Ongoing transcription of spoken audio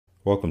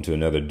Welcome to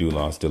another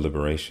Doulos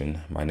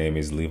Deliberation. My name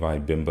is Levi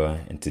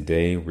Bimba, and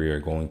today we are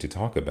going to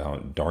talk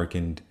about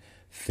darkened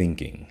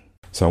thinking.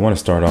 So I want to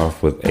start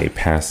off with a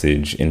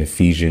passage in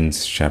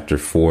Ephesians chapter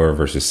 4,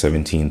 verses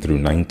 17 through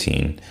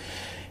 19.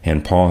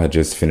 And Paul had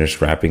just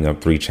finished wrapping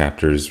up 3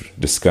 chapters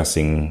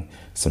discussing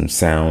some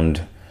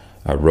sound,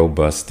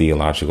 robust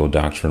theological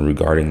doctrine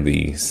regarding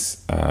the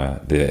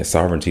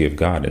sovereignty of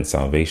God and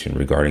salvation,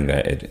 regarding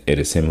that it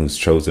is Him who's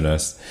chosen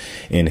us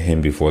in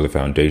Him before the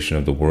foundation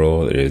of the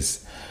world. It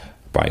is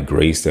by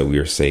grace that we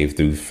are saved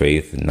through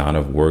faith, not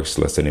of works,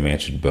 lest any man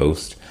should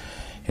boast.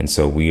 And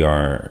so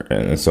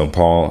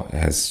Paul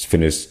has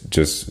finished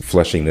just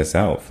fleshing this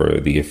out for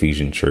the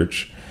Ephesian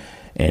church.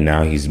 And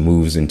now he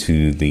moves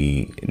into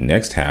the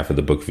next half of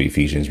the book of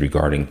Ephesians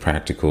regarding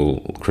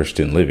practical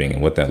Christian living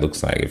and what that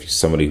looks like. If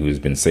somebody who has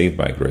been saved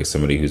by grace,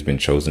 somebody who's been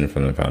chosen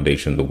from the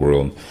foundation of the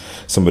world,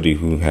 somebody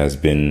who has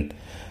been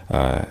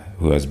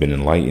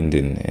enlightened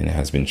and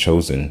has been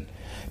chosen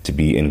to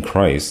be in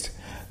Christ,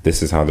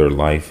 this is how their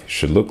life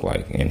should look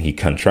like. And he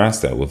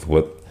contrasts that with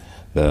what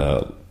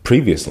the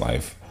previous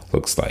life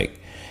looks like.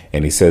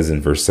 And he says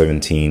in verse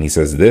 17, he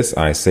says, "This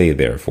I say,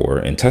 therefore,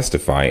 and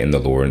testify in the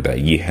Lord, that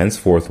ye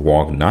henceforth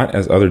walk not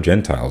as other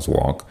Gentiles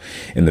walk,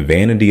 in the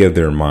vanity of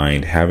their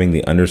mind, having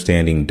the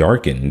understanding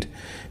darkened,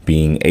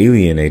 being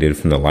alienated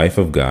from the life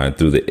of God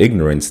through the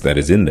ignorance that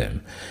is in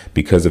them,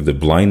 because of the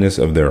blindness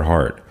of their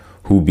heart,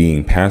 who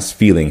being past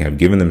feeling have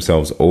given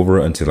themselves over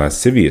unto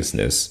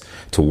lasciviousness,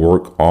 to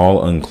work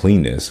all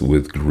uncleanness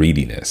with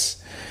greediness."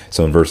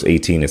 So in verse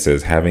 18, it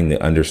says, having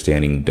the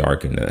understanding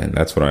darkened. And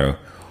that's what I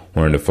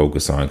wanted to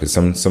focus on, because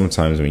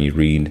sometimes when you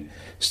read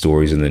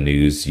stories in the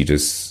news, you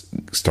just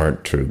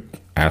start to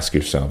ask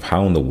yourself,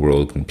 how in the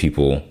world can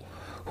people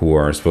who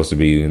are supposed to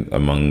be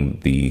among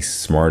the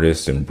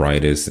smartest and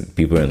brightest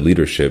people in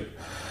leadership,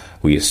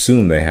 we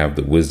assume they have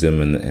the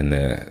wisdom and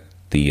the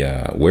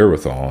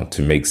wherewithal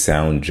to make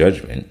sound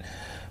judgment,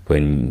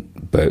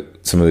 but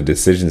some of the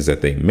decisions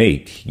that they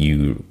make,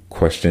 you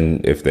question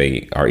if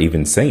they are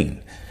even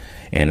sane.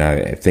 And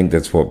I think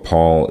that's what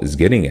Paul is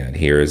getting at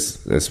here,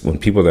 is when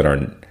people that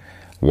are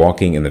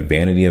walking in the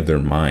vanity of their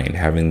mind,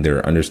 having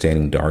their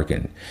understanding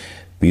darkened,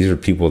 these are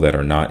people that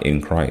are not in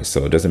Christ.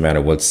 So it doesn't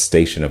matter what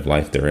station of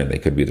life they're in. They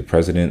could be the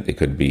president. They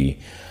could be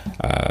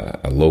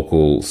a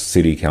local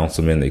city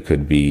councilman. They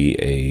could be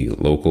a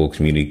local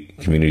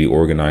community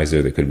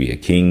organizer. They could be a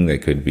king. They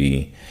could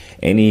be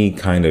any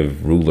kind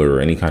of ruler or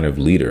any kind of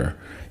leader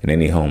in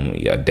any home,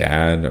 a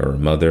dad or a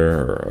mother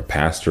or a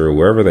pastor, or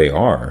wherever they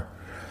are.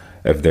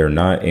 If they're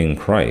not in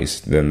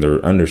Christ, then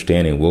their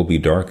understanding will be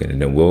darkened,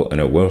 and it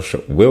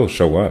will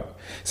show up,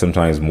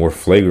 sometimes more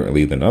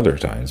flagrantly than other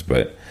times.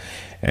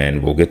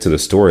 And we'll get to the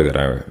story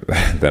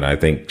that I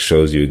think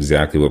shows you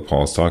exactly what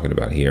Paul's talking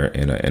about here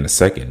in a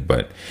second.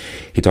 But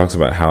he talks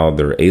about how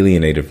they're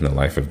alienated from the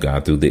life of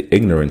God through the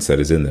ignorance that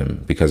is in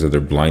them because of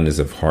their blindness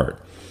of heart.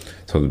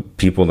 So the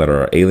people that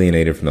are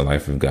alienated from the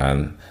life of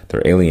God,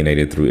 they're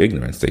alienated through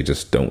ignorance. They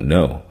just don't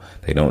know.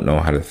 They don't know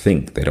how to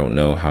think. They don't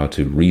know how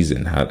to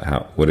reason,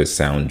 what is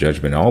sound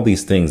judgment. All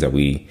these things that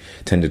we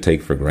tend to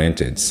take for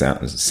granted,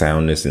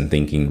 soundness in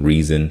thinking,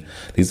 reason.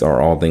 These are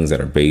all things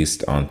that are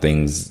based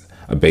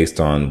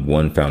on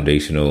one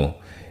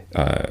foundational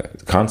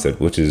concept,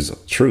 which is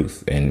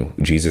truth. And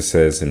Jesus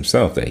says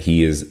himself that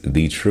he is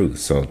the truth.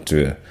 So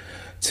to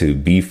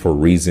be for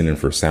reason and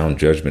for sound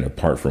judgment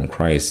apart from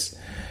Christ,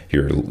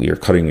 you're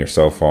cutting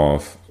yourself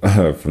off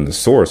from the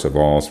source of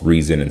all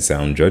reason and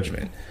sound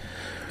judgment.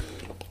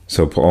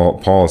 So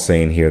Paul is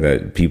saying here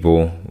that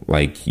people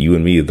like you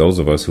and me, those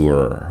of us who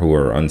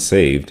are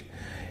unsaved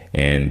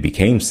and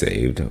became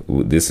saved,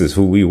 this is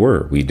who we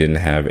were. We didn't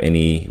have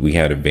we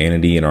had a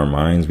vanity in our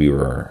minds.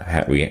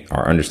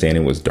 Our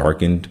understanding was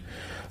darkened.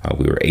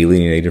 We were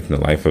alienated from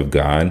the life of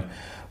God.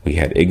 We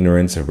had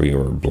ignorance, and we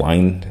were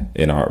blind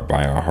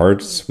by our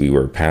hearts. We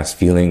were past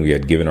feeling. We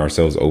had given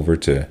ourselves over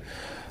to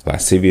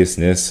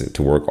lasciviousness,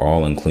 to work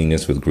all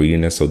uncleanness with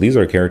greediness. So these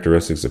are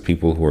characteristics of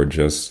people who are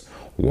just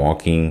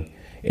walking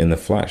in the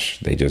flesh.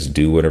 They just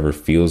do whatever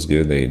feels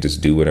good. They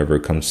just do whatever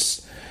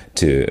comes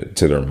to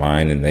their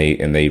mind, and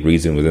they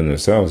reason within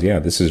themselves, yeah,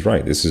 this is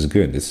right, this is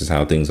good, this is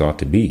how things ought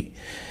to be.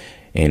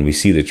 And we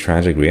see the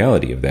tragic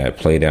reality of that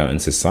played out in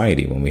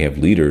society when we have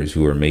leaders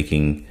who are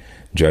making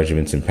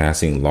judgments and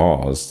passing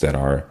laws that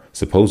are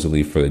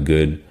supposedly for the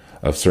good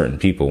of certain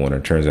people, when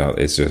it turns out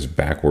it's just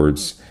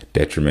backwards,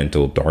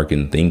 detrimental,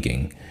 darkened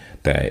thinking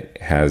that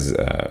has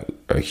a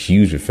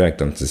huge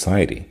effect on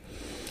society.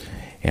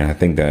 And I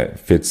think that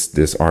fits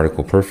this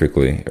article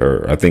perfectly,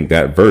 or I think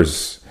that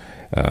verse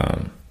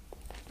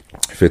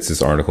fits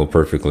this article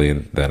perfectly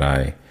that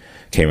I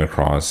came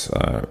across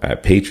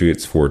at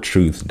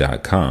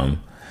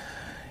patriotsfortruth.com.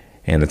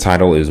 And the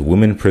title is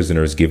 "Women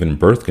Prisoners Given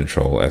Birth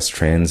Control as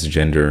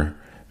Transgender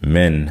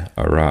Men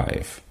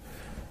Arrive."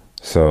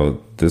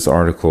 So this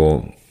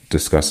article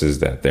discusses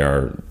that there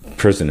are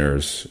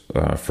prisoners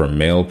from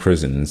male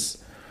prisons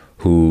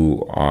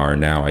who are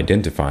now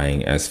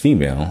identifying as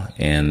female.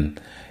 And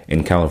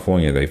in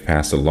California, they've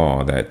passed a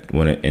law that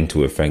went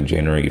into effect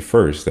January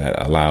 1st that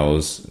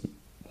allows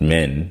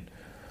men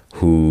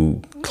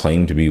who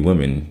claim to be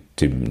women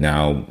to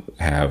now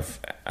have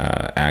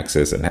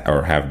access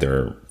or have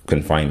their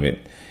confinement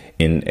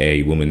in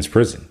a women's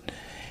prison.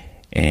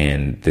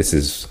 And this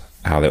is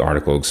how the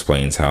article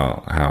explains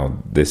how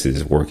this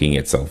is working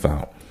itself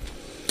out.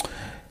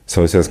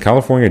 So it says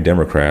California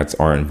Democrats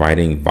are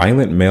inviting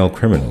violent male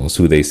criminals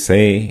who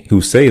say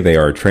they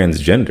are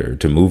transgender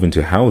to move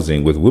into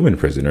housing with women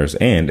prisoners,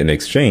 and in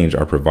exchange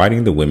are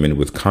providing the women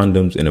with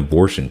condoms and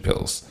abortion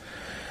pills.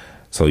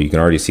 So you can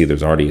already see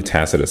there's already a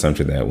tacit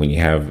assumption that when you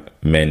have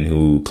men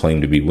who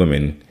claim to be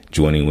women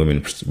joining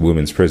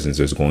women's prisons,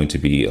 there's going to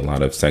be a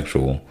lot of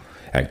sexual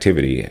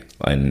activity,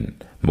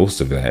 and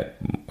most of that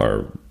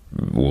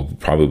will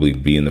probably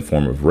be in the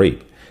form of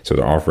rape. So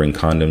they're offering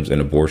condoms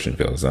and abortion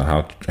pills.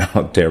 Now,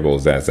 how terrible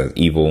is that? That's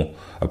evil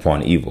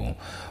upon evil.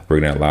 We're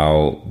going to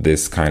allow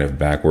this kind of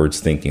backwards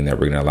thinking that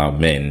we're going to allow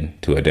men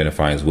to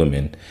identify as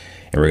women,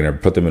 and we're going to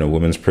put them in a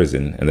women's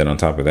prison. And then on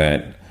top of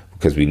that,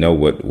 because we know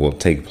what will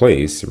take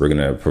place, we're going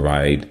to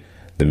provide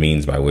the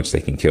means by which they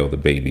can kill the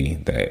baby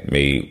that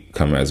may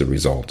come as a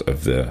result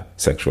of the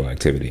sexual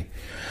activity.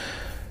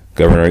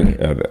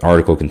 The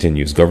article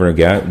continues. Governor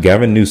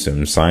Gavin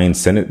Newsom signed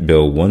Senate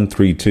Bill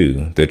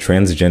 132, the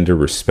Transgender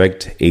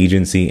Respect,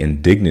 Agency,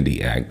 and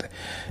Dignity Act.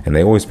 And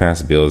they always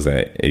pass bills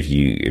that if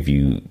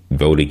you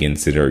vote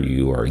against it or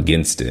you are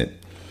against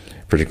it,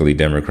 particularly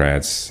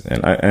Democrats,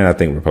 and I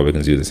think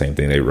Republicans do the same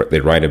thing. They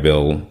write a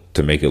bill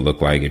to make it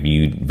look like if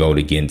you vote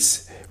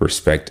against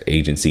respect,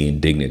 agency,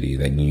 and dignity,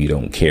 then you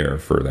don't care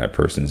for that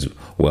person's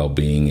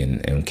well-being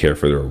and care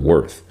for their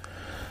worth.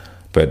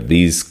 But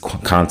these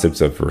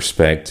concepts of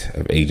respect,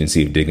 of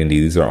agency, of dignity,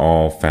 these are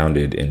all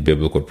founded in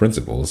biblical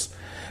principles.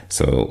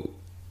 So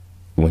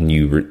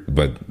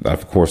but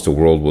of course, the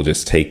world will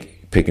just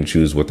pick and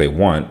choose what they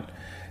want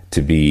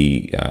to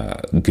be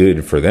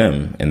good for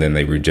them, and then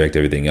they reject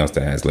everything else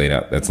that's laid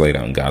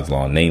out in God's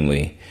law,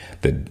 namely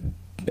the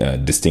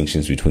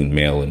distinctions between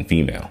male and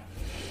female.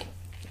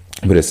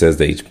 But it says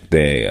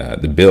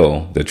the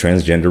bill, the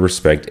Transgender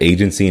Respect,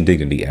 Agency, and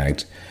Dignity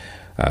Act,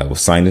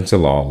 was signed into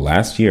law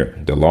last year.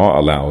 The law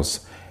allows,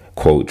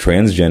 quote,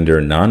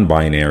 transgender,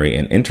 non-binary,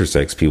 and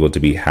intersex people to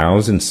be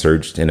housed and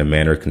searched in a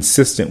manner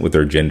consistent with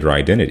their gender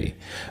identity,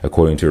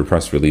 according to a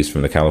press release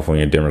from the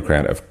California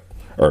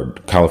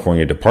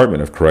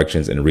Department of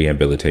Corrections and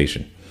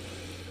Rehabilitation.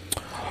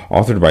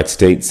 Authored by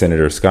State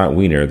Senator Scott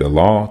Wiener, the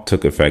law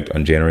took effect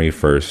on January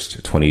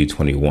 1st,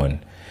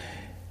 2021.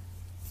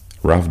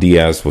 Ralph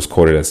Diaz was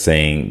quoted as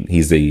saying,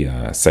 he's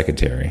the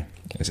secretary,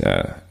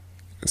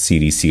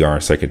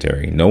 CDCR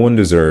secretary, "No one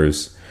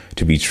deserves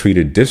to be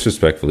treated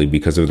disrespectfully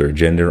because of their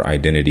gender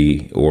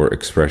identity or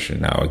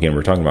expression." Now, again,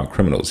 we're talking about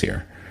criminals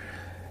here,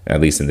 at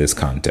least in this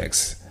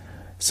context.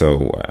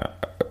 So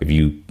if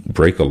you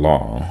break a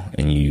law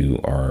and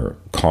you are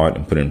caught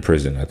and put in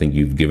prison, I think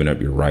you've given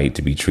up your right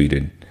to be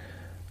treated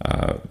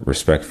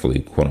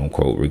respectfully, quote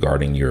unquote,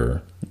 regarding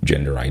your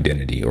gender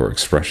identity or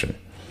expression.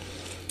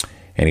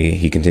 And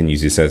he continues,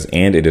 he says,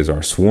 "And it is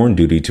our sworn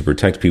duty to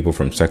protect people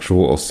from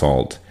sexual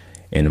assault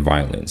and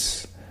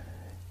violence."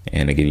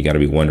 And again, you got to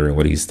be wondering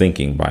what he's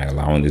thinking by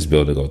allowing this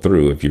bill to go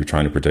through. If you're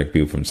trying to protect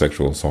people from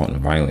sexual assault and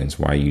violence,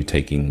 why are you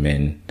taking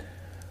men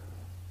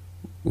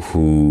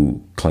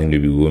who claim to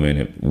be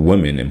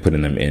women and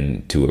putting them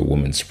into a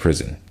women's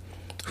prison,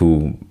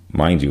 who,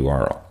 mind you,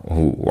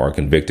 are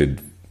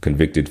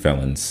convicted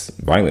felons,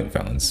 violent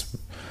felons?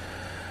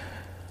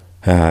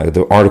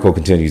 The article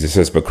continues. It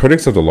says, but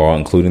critics of the law,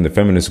 including the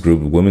feminist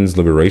group Women's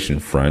Liberation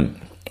Front,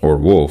 or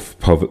WOLF,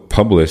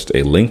 published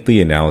a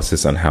lengthy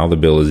analysis on how the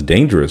bill is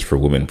dangerous for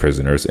women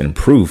prisoners, and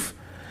proof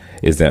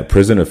is that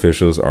prison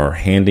officials are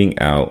handing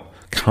out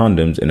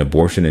condoms and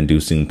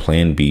abortion-inducing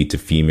Plan B to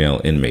female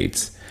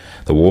inmates.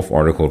 The WOLF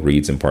article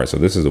reads in part, so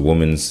this is a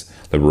Women's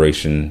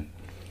Liberation,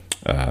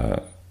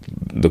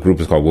 the group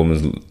is called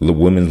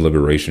Women's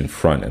Liberation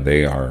Front, and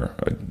they are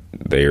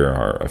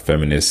a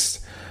feminist,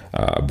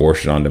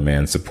 abortion on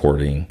demand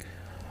supporting,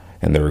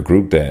 and they're a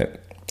group that,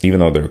 even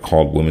though they're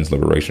called Women's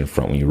Liberation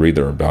Front, when you read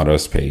their About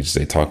Us page,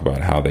 they talk about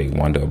how they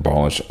want to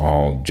abolish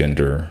all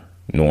gender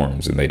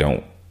norms, and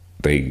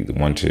they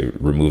want to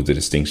remove the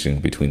distinction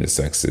between the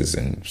sexes,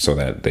 and so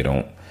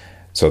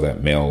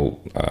that male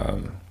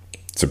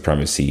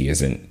supremacy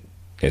isn't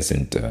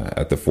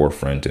at the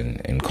forefront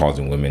and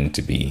causing women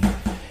to be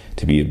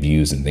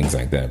abused and things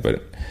like that.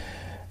 But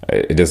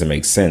it doesn't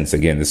make sense.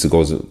 Again, this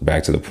goes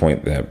back to the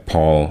point that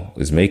Paul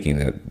is making,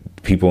 that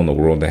people in the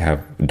world that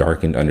have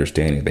darkened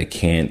understanding, they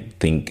can't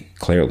think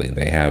clearly.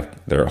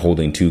 They're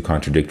holding two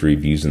contradictory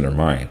views in their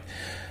mind.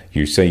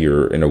 You say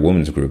you're in a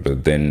women's group,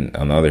 but then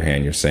on the other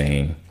hand, you're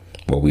saying,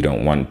 well, we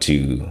don't want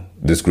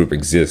this group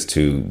exists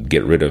to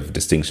get rid of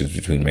distinctions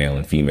between male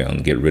and female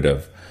and get rid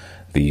of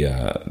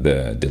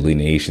the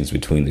delineations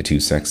between the two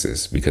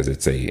sexes, because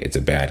it's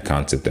a bad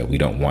concept that we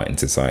don't want in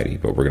society,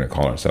 but we're going to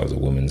call ourselves a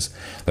Women's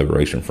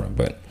Liberation Front.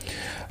 But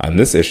on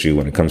this issue,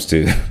 when it comes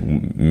to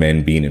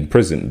men being in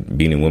prison,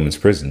 being in women's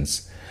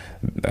prisons,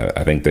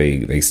 I think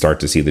they start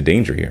to see the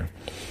danger here.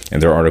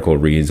 And their article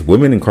reads,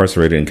 women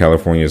incarcerated in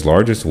California's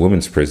largest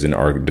women's prison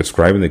are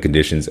describing the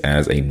conditions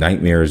as a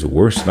nightmare's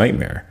worst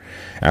nightmare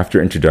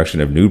after introduction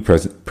of new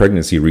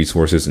pregnancy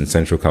resources in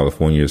Central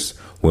California's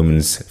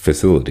women's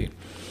facility,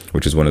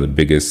 which is one of the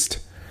biggest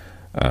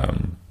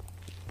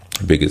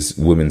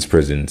women's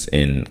prisons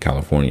in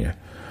California.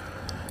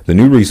 The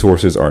new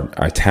resources are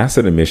a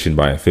tacit admission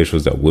by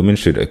officials that women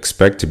should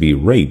expect to be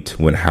raped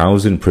when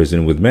housed in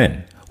prison with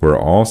men, where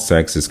all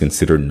sex is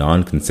considered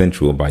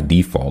non-consensual by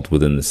default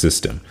within the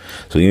system.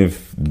 So even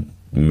if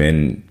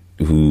men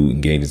who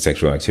engage in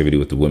sexual activity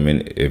with the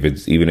women,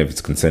 even if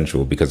it's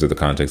consensual, because of the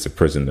context of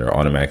prison, they're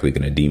automatically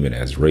going to deem it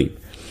as rape.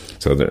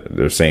 So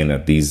they're saying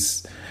that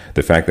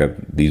the fact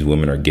that these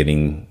women are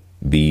getting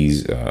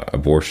these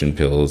abortion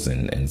pills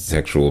and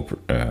sexual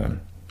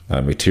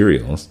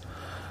materials,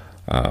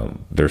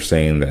 they're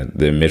saying that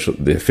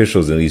the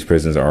officials in these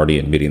prisons are already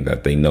admitting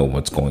that they know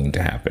what's going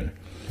to happen.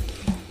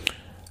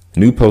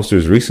 New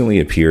posters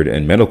recently appeared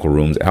in medical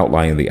rooms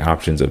outlining the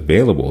options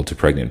available to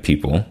pregnant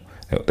people.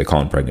 They call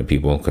them pregnant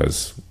people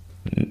because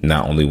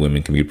not only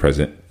women can be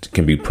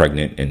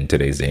pregnant in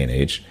today's day and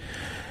age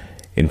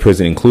in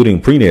prison,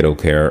 including prenatal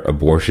care,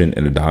 abortion,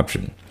 and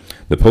adoption.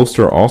 The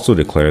poster also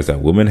declares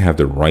that women have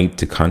the right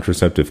to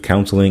contraceptive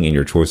counseling and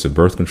your choice of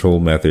birth control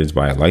methods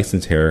by a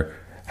licensed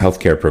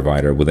healthcare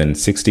provider within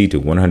 60 to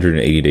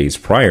 180 days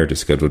prior to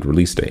scheduled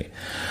release date.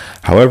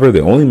 However, the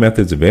only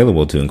methods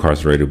available to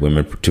incarcerated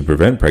women to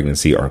prevent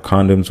pregnancy are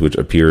condoms, which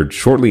appeared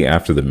shortly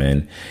after the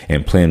men,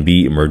 and Plan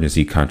B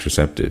emergency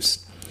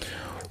contraceptives.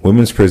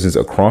 Women's prisons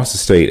across the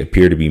state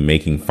appear to be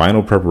making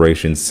final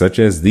preparations such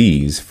as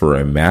these for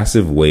a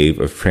massive wave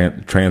of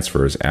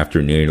transfers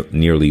after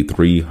nearly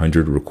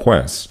 300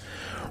 requests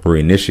were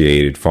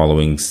initiated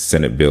following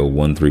Senate Bill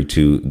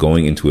 132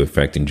 going into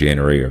effect in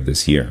January of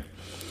this year.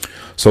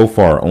 So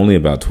far, only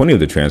about 20 of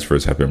the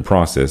transfers have been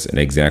processed, and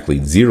exactly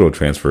 0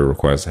 transfer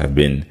requests have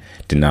been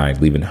denied,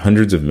 leaving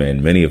hundreds of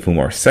men, many of whom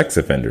are sex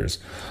offenders,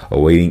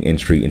 awaiting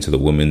entry into the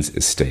women's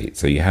estate.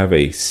 So you have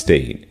a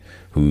state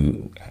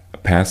who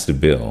passed a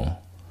bill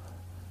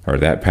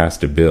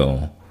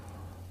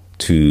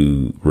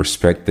to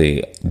respect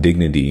the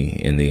dignity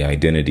and the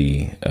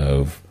identity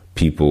of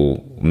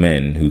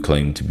men who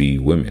claim to be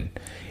women.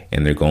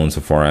 And they're going so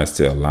far as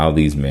to allow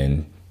these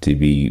men to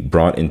be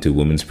brought into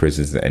women's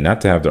prisons and not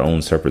to have their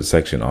own separate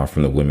section off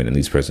from the women in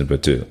these prisons,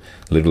 but to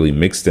literally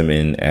mix them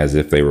in as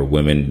if they were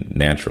women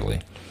naturally.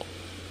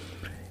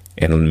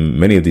 And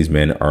many of these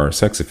men are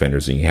sex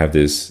offenders. And you have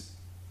this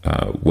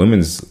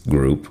women's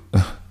group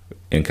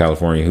in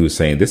California who's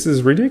saying, this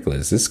is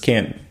ridiculous.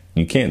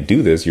 You can't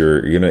do this.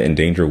 You're going to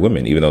endanger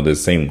women, even though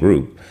this same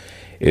group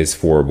is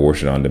for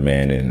abortion on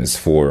demand and is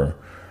for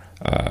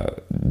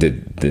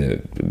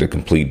the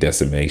complete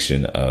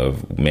decimation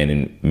of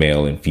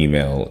male and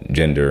female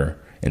gender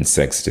and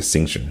sex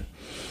distinction.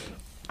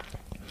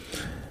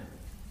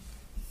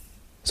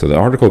 So the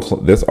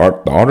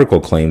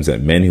article claims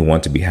that men who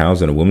want to be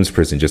housed in a women's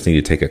prison just need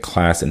to take a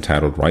class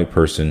entitled Right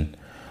Person,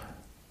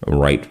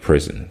 Right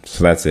Prison.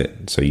 So that's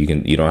it. So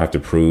you don't have to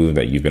prove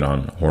that you've been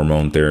on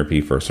hormone therapy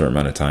for a certain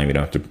amount of time. You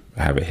don't have to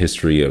have a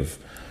history of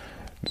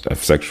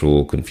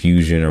sexual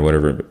confusion or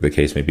whatever the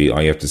case may be.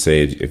 All you have to say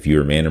is, if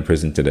you're a man in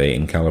prison today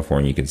in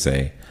California, you can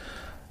say,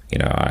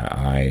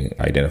 I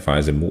identify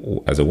as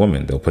a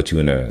woman. They'll put you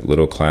in a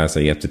little class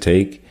that you have to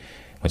take.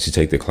 Once you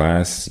take the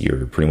class,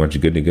 you're pretty much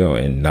good to go.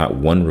 And not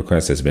one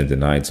request has been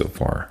denied so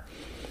far.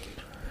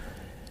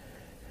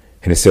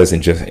 And it says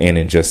in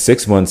just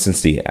 6 months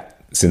since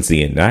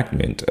the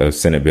enactment of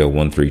Senate Bill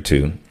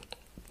 132,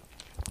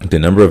 the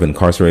number of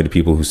incarcerated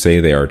people who say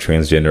they are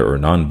transgender or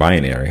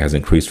non-binary has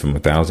increased from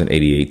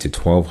 1,088 to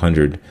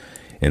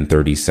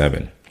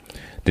 1,237.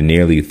 The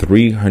nearly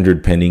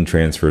 300 pending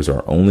transfers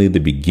are only the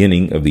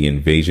beginning of the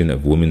invasion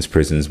of women's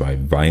prisons by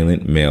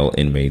violent male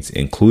inmates,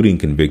 including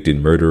convicted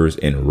murderers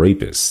and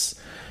rapists,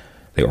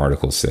 the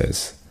article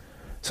says.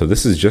 So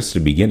this is just the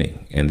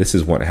beginning. And this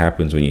is what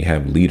happens when you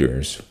have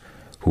leaders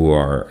who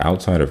are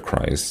outside of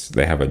Christ.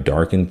 They have a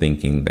darkened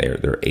thinking.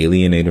 They're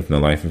alienated from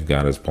the life of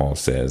God, as Paul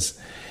says.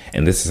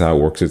 And this is how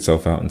it works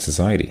itself out in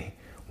society.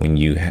 When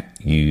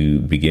you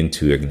begin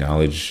to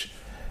acknowledge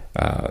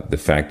the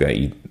fact that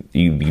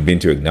you begin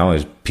to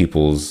acknowledge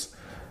people's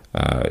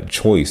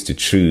choice to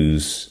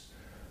choose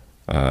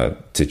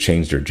to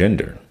change their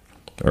gender,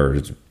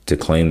 or to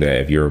claim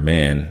that if you're a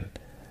man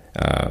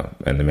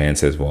and the man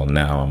says, well,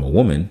 now I'm a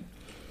woman,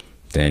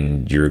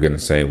 then you're going to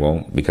say,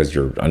 well, because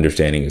your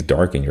understanding is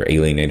dark and you're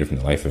alienated from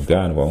the life of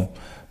God, well,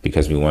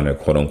 because we want to,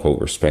 quote unquote,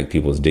 respect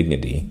people's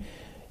dignity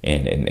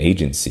and an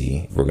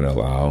agency, we're going to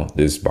allow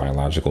this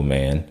biological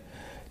man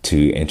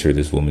to enter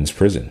this woman's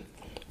prison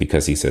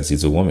because he says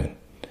he's a woman.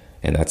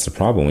 And that's the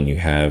problem. When you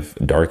have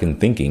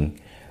darkened thinking,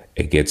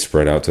 it gets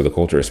spread out to the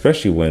culture,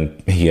 especially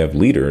when you have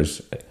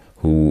leaders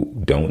who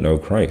don't know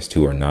Christ,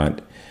 who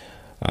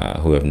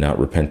have not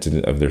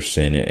repented of their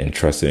sin and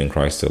trusted in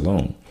Christ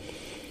alone.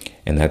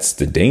 And that's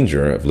the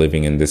danger of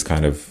living in this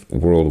kind of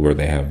world where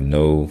they have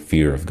no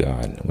fear of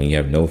God. When you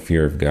have no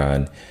fear of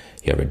God,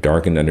 You have a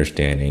darkened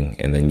understanding,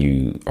 and then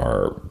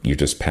you're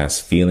just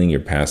past feeling, you're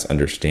past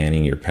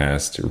understanding, you're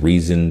past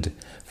reasoned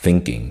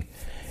thinking.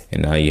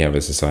 And now you have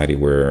a society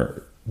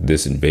where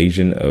this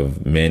invasion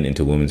of men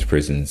into women's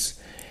prisons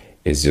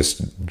is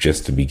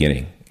just the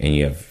beginning. And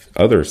you have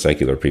other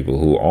secular people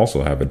who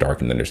also have a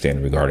darkened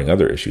understanding regarding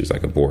other issues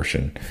like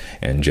abortion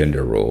and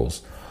gender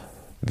roles.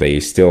 They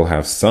still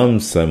have some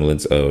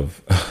semblance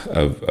of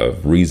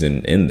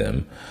reason in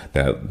them,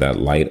 that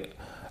light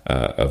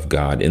of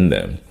God in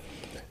them,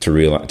 to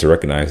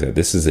recognize that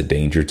this is a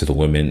danger to the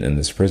women in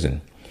this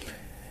prison.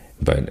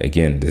 But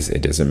again,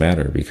 it doesn't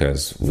matter,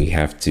 because we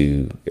have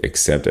to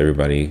accept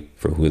everybody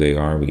for who they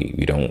are.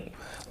 We don't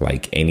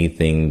like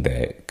anything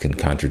that can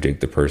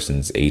contradict the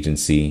person's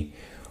agency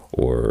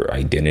or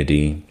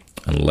identity,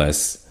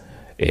 unless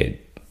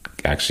it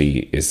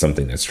actually is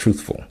something that's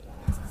truthful,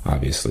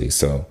 obviously.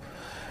 So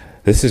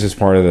this is just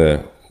part of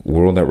the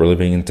world that we're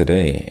living in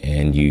today.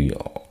 And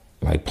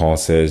like Paul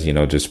says,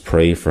 just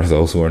pray for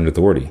those who are in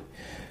authority,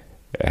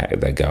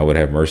 that God would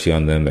have mercy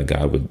on them, that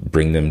God would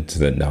bring them to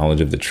the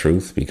knowledge of the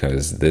truth,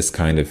 because this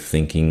kind of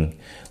thinking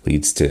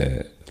leads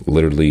to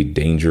literally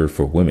danger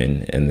for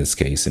women, in this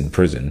case in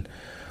prison,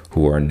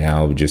 who are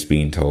now just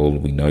being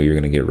told, we know you're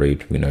going to get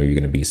raped, we know you're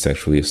going to be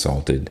sexually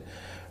assaulted,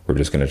 we're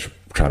just going to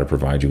try to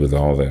provide you with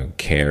all the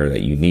care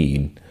that you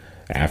need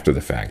after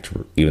the fact,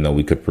 even though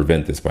we could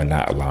prevent this by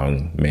not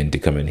allowing men to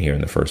come in here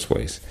in the first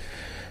place.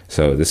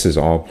 So this is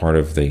all part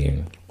of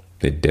the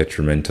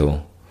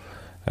detrimental,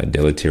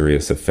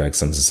 deleterious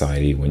effects on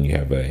society, when you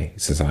have a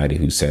society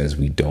who says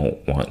we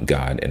don't want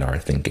God in our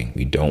thinking.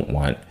 We don't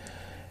want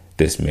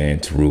this man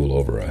to rule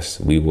over us.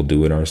 We will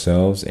do it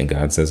ourselves. And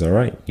God says, all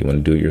right, you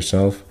want to do it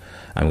yourself?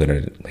 I'm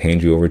going to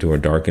hand you over to a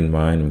darkened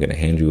mind. I'm going to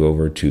hand you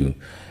over to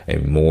a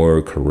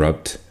more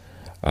corrupt,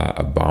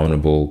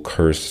 abominable,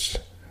 cursed,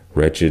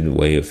 wretched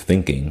way of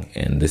thinking.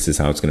 And this is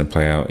how it's going to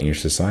play out in your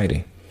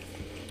society.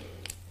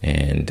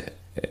 And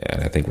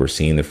I think we're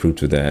seeing the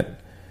fruits of that.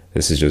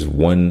 This is just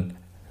one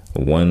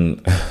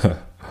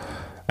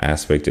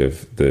aspect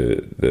of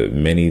the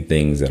many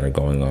things that are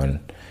going on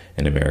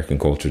in American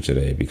culture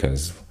today,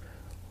 because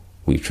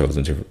we've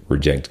chosen to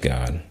reject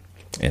God,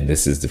 and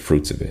this is the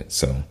fruits of it.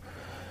 So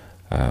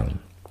I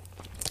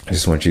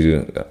just want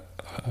you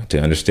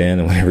to understand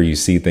that whenever you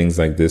see things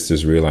like this,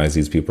 just realize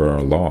these people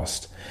are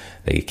lost.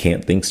 They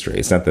can't think straight.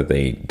 It's not that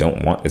they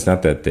don't want, it's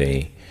not that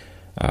they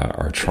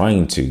are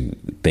trying to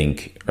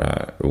think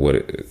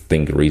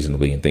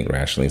reasonably and think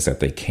rationally. It's that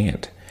they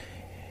can't.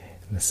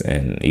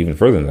 And even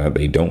further than that,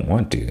 they don't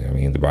want to. I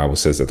mean, the Bible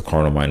says that the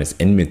carnal mind is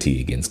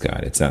enmity against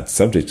God. It's not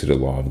subject to the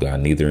law of God,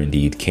 neither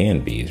indeed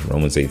can be.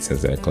 Romans 8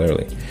 says that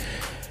clearly.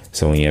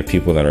 So when you have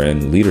people that are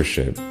in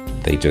leadership,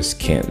 they just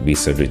can't be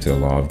subject to the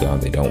law of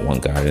God. They don't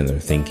want God in their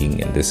thinking,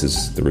 and this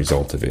is the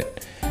result of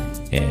it.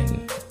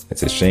 And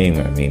it's a shame.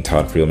 I mean,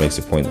 Todd Friel makes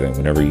a point that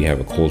whenever you have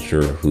a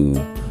culture who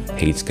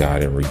hates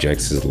God and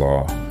rejects his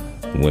law,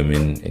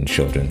 women and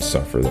children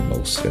suffer the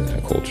most in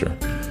that culture.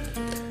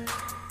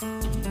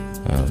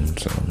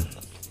 So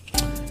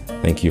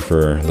thank you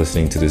for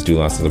listening to this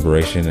Doulos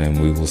Deliberation,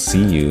 and we will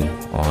see you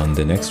on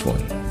the next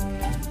one.